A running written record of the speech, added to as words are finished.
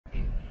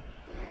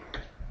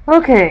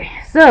Okay,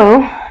 so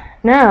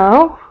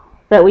now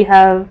that we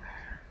have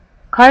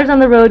cars on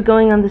the road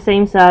going on the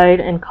same side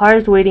and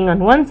cars waiting on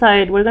one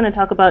side, we're going to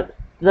talk about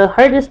the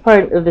hardest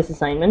part of this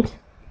assignment,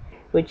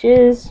 which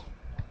is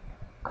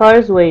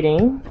cars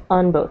waiting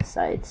on both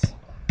sides.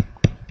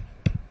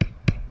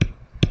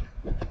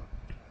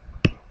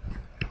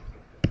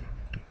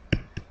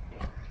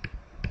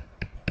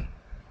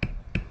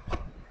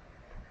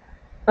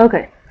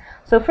 Okay,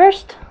 so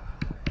first,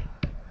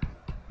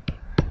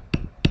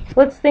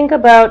 let's think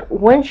about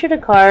when should a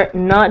car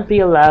not be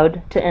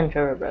allowed to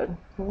enter a road?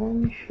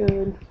 When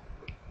should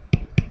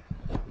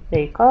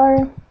a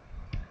car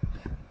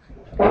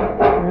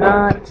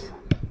not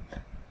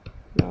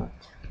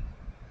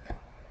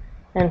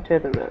enter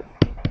the road?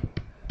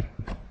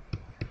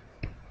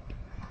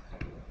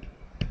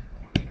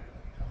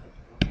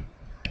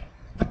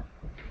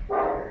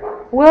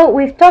 Well,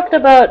 we've talked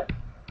about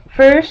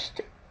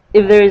first,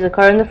 if there is a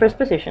car in the first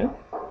position,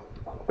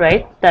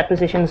 right? That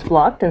position is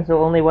blocked, and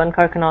so only one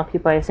car can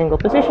occupy a single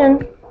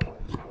position.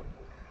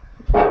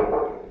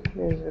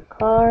 There's a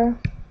car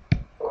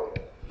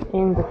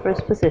in the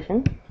first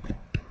position.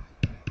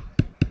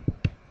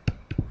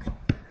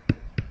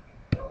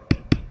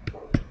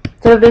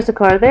 So if there's a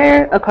car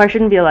there, a car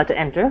shouldn't be allowed to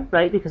enter,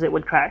 right? Because it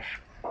would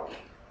crash.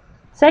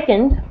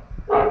 Second,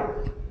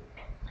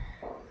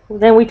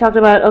 then we talked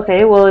about,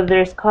 okay, well, if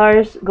there's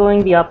cars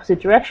going the opposite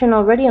direction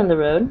already on the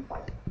road,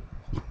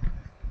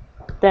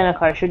 then a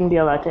car shouldn't be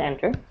allowed to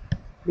enter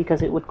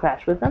because it would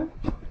crash with them.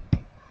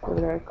 So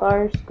there are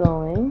cars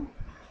going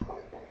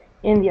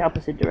in the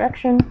opposite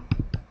direction.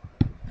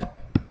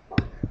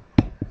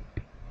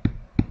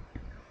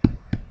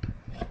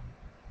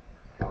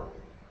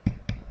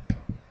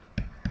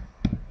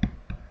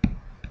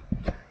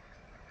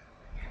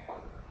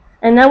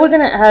 And now we're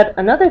going to add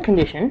another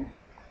condition.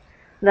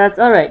 That's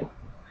alright.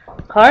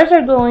 Cars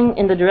are going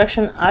in the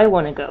direction I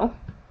want to go.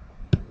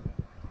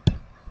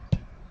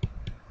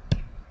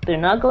 They're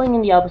not going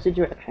in the opposite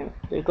direction.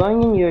 They're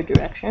going in your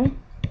direction.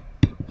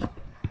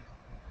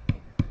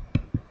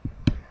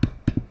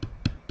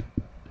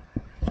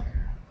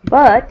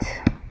 But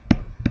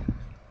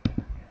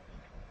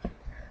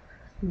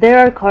there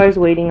are cars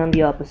waiting on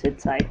the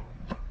opposite side.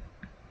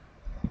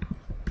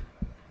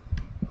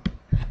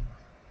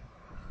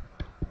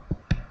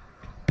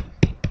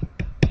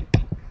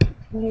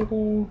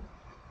 Waiting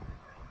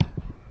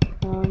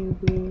on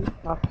the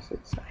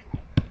opposite side.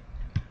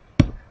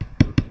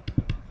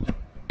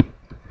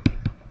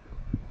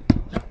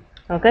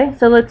 Okay,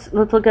 so let's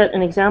look at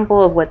an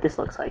example of what this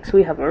looks like. So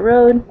we have a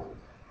road.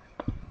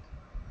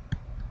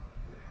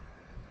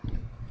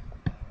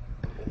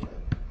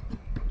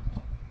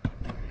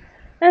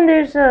 And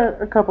there's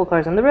a couple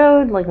cars on the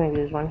road, like maybe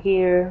there's one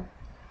here.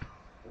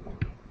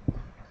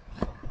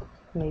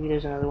 Maybe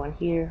there's another one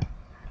here.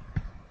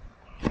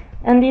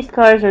 And these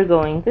cars are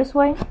going this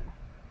way.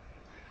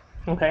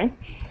 Okay.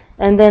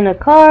 And then a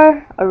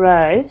car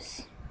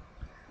arrives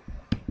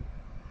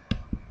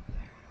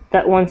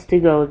that wants to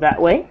go that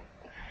way.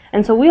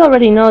 And so we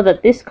already know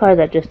that this car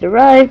that just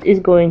arrived is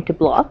going to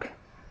block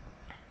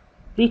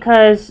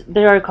because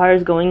there are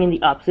cars going in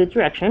the opposite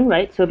direction,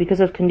 right? So because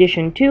of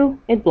condition 2,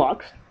 it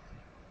blocks.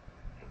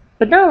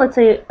 But now let's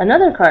say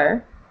another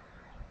car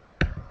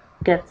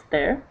gets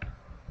there,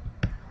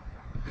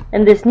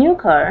 and this new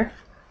car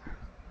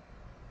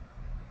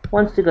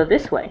wants to go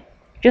this way,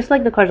 just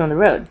like the cars on the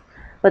road.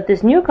 But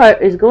this new car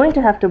is going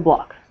to have to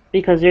block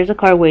because there's a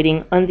car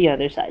waiting on the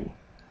other side,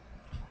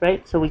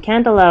 right? So we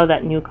can't allow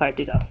that new car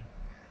to go.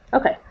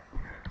 Okay,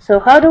 so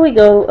how do we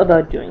go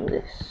about doing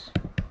this?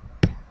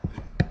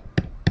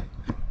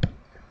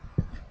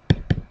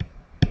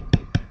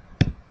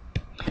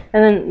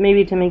 And then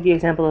maybe to make the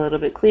example a little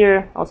bit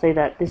clearer, I'll say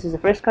that this is the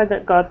first car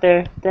that got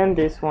there, then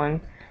this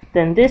one,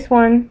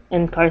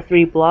 and car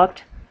 3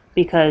 blocked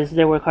because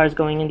there were cars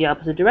going in the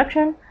opposite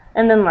direction,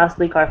 and then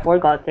lastly car 4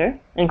 got there,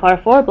 and car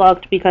 4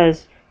 blocked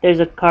because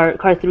there's a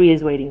car 3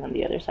 is waiting on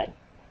the other side.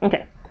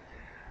 Okay,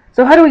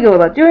 so how do we go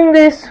about doing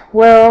this?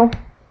 Well,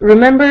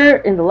 remember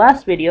in the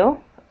last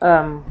video,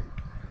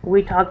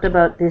 we talked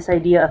about this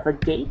idea of a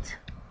gate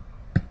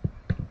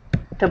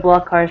to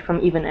block cars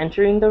from even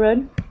entering the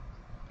road.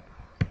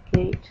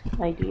 Gate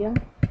idea.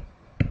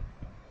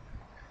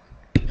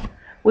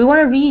 We want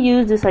to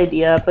reuse this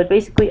idea, but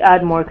basically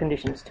add more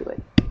conditions to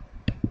it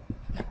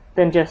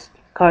than just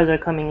cars are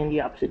coming in the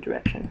opposite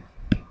direction.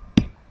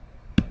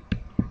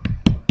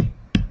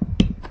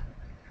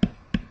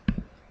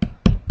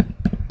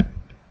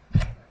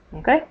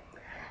 Okay?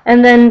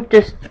 And then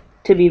just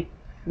to be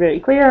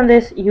very clear on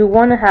this, you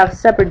want to have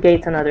separate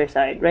gates on either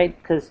side,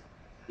 right? Because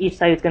each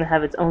side is going to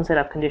have its own set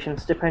of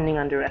conditions depending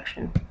on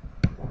direction.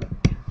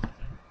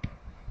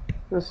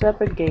 So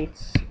separate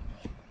gates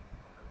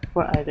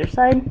for either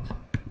side.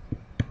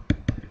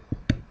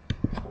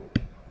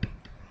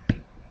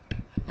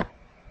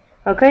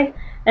 Okay,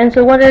 and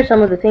so what are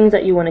some of the things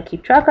that you want to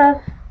keep track of?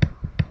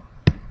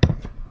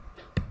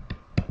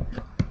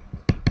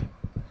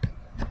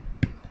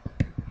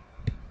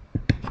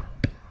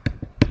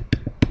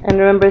 And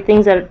remember,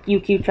 things that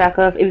you keep track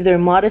of, if they're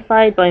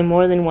modified by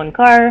more than one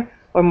car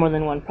or more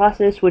than one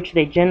process, which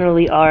they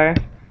generally are,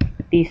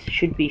 these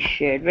should be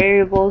shared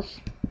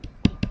variables.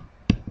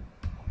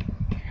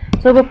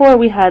 So before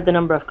we had the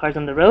number of cars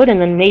on the road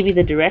and then maybe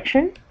the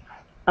direction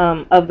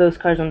of those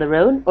cars on the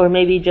road, or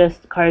maybe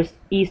just cars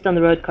east on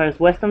the road, cars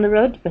west on the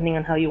road, depending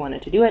on how you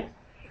wanted to do it.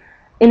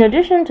 In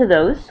addition to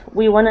those,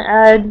 we want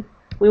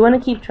to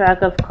keep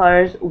track of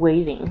cars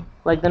waiting,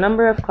 like the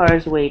number of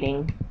cars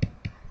waiting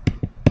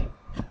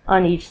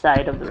on each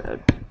side of the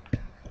road.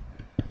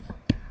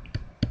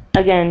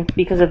 Again,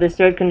 because of this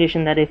third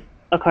condition that if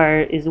a car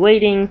is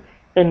waiting,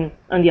 then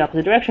on the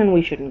opposite direction,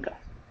 we shouldn't go.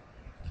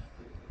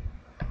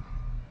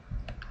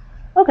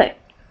 Okay.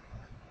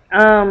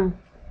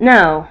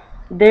 Now,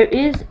 there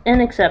is an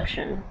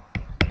exception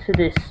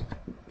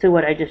to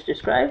what I just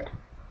described.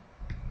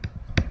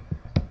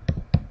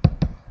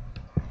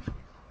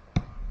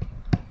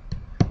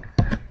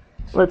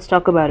 Let's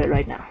talk about it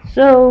right now.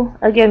 So,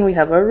 again, we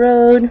have a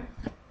road.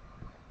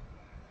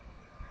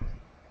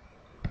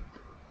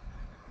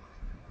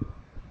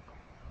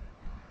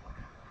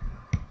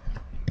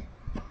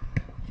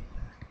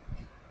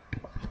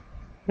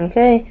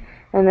 Okay,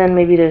 and then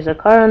maybe there's a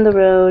car on the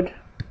road,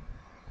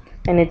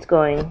 and it's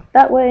going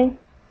that way.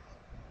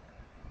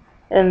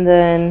 And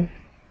then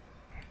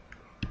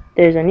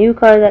there's a new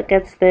car that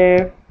gets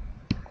there,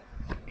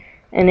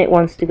 and it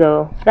wants to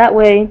go that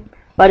way,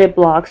 but it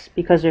blocks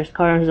because there's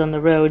cars on the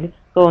road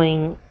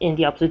going in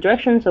the opposite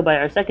direction, so by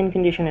our second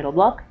condition it'll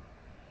block.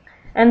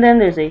 And then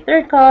there's a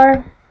third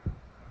car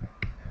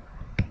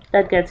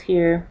that gets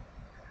here,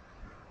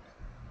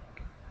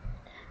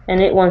 and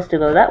it wants to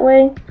go that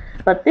way,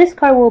 but this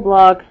car will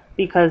block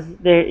because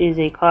there is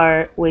a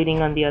car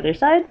waiting on the other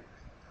side.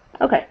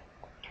 Okay,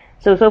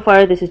 so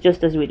far this is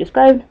just as we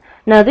described.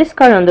 Now this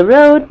car on the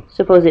road,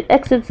 suppose it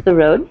exits the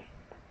road.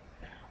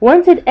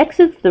 Once it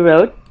exits the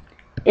road,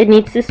 it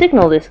needs to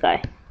signal this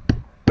guy,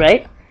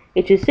 right?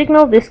 It should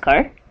signal this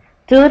car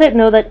to let it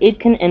know that it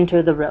can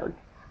enter the road,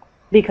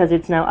 because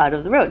it's now out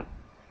of the road.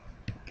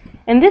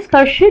 And this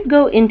car should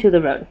go into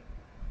the road,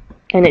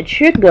 and it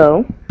should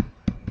go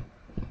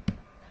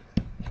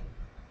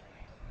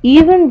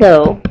even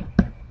though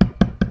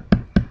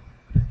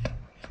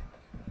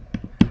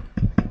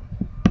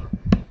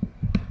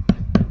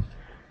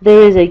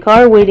there is a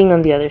car waiting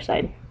on the other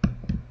side.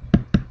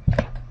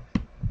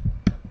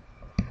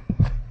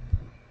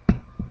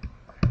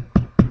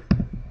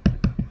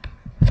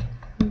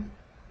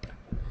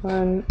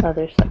 On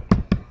other side.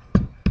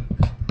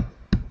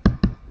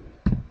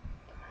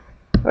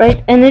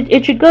 Right, and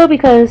it should go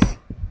because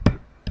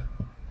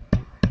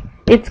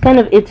it's kind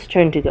of its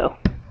turn to go.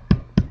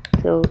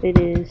 So it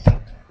is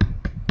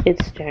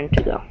its turn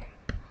to go.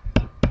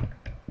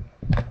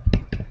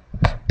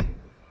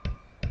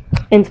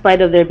 In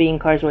spite of there being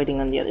cars waiting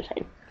on the other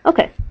side.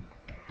 Okay,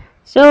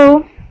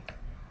 so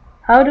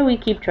how do we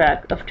keep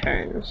track of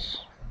turns?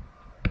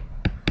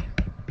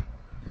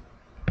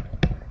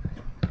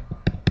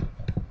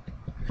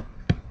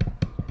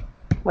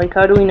 Like,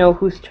 how do we know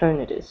whose turn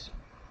it is?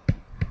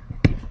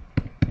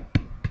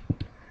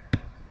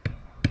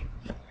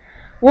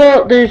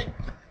 Well, there's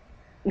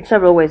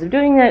several ways of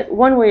doing it.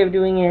 One way of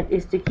doing it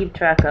is to keep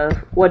track of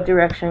what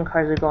direction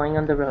cars are going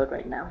on the road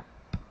right now.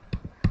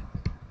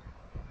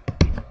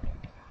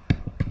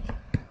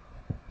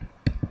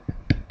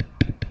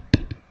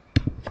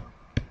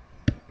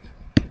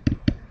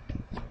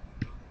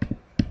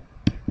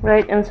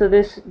 Right, and so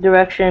this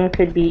direction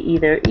could be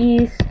either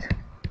east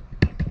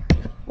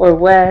or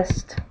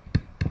west,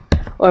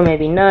 or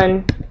maybe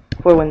none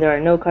for when there are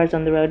no cars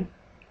on the road.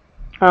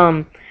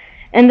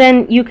 And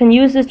then you can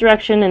use this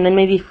direction and then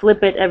maybe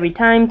flip it every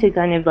time to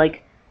kind of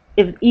like,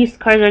 if east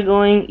cars are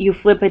going, you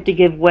flip it to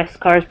give west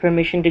cars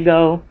permission to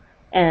go,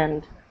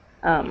 and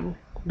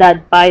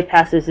that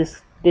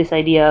bypasses this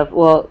idea of,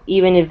 well,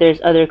 even if there's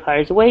other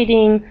cars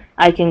waiting,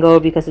 I can go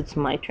because it's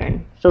my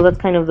turn. So that's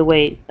kind of the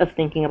way of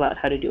thinking about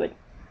how to do it.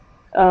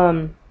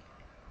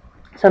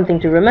 Something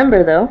to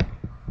remember though,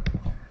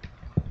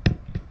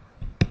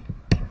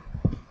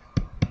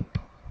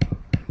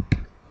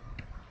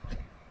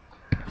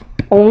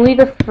 only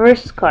the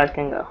first car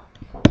can go.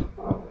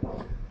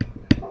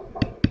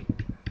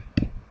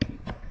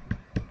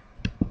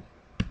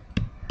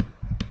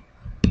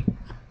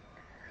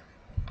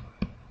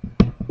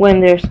 When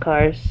there's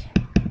cars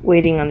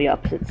waiting on the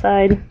opposite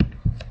side.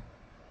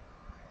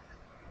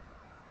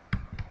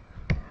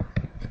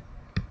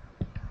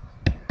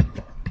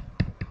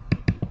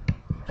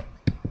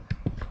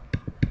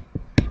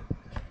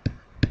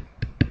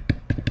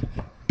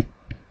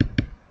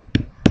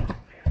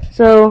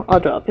 So I'll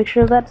draw a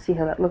picture of that to see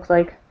how that looks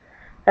like.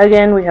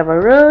 Again, we have a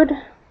road.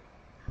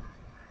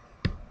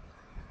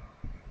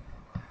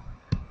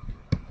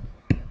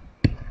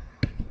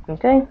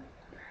 Okay,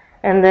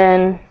 and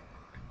then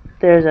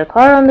there's a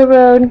car on the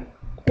road.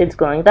 It's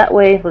going that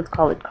way. Let's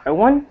call it car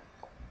 1.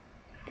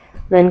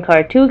 Then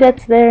car 2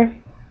 gets there.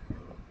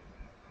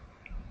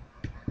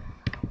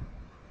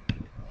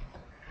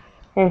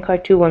 And car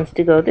 2 wants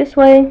to go this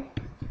way.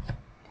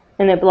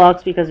 and it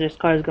blocks because there's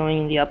cars going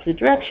in the opposite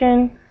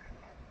direction.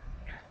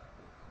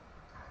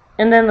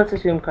 And then let's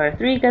assume car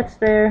 3 gets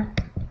there.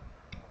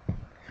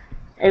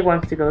 It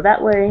wants to go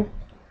that way.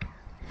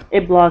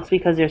 It blocks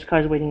because there's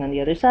cars waiting on the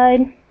other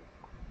side.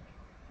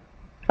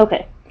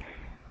 Okay.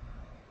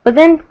 But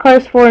then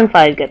cars 4 and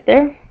 5 get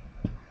there.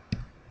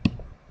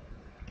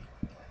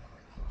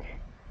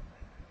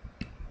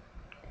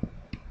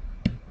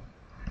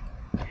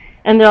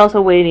 And they're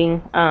also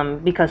waiting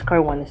because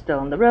car 1 is still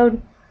on the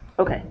road.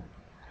 Okay.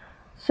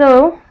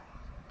 So,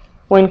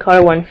 when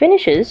car 1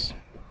 finishes,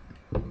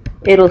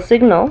 it'll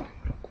signal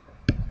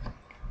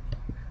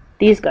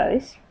these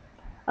guys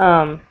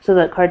so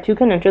that car 2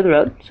 can enter the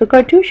road. So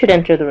car 2 should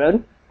enter the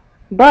road.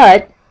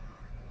 But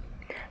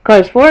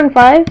cars 4 and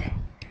 5,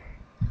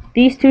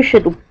 these two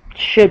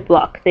should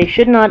block. They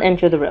should not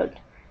enter the road.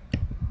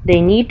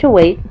 They need to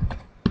wait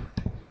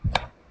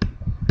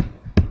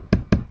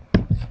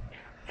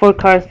for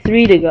car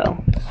 3 to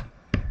go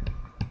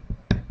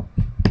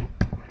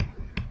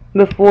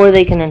before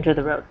they can enter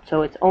the road.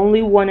 So it's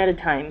only one at a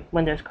time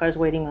when there's cars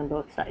waiting on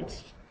both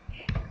sides.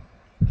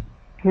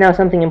 Now,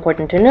 something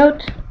important to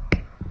note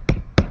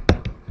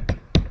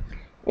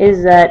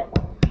is that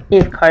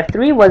if car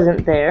 3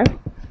 wasn't there,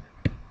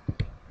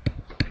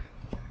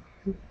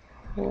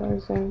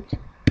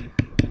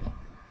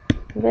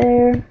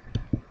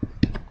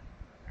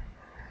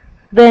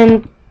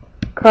 then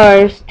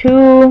cars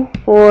 2,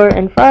 4,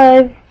 and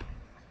 5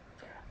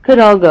 could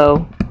all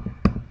go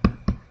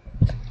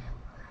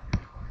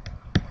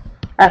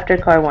after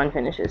car 1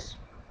 finishes,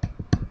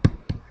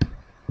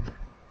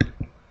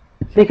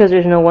 because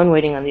there's no one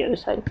waiting on the other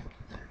side.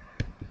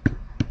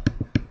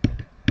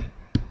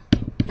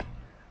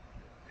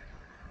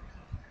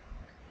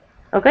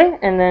 Okay,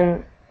 and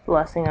then the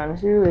last thing I want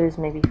to do is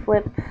maybe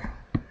flip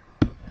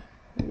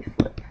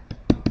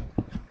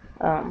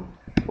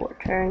for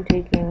turn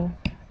taking,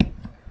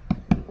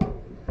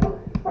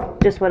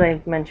 just what I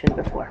mentioned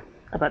before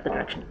about the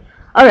direction.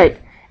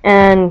 Alright,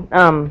 and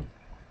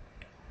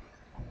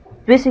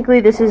basically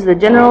this is the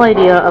general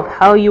idea of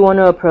how you want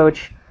to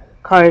approach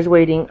cars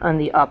waiting on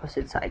the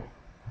opposite side.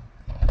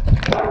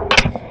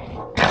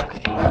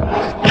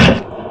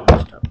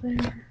 Stop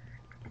there.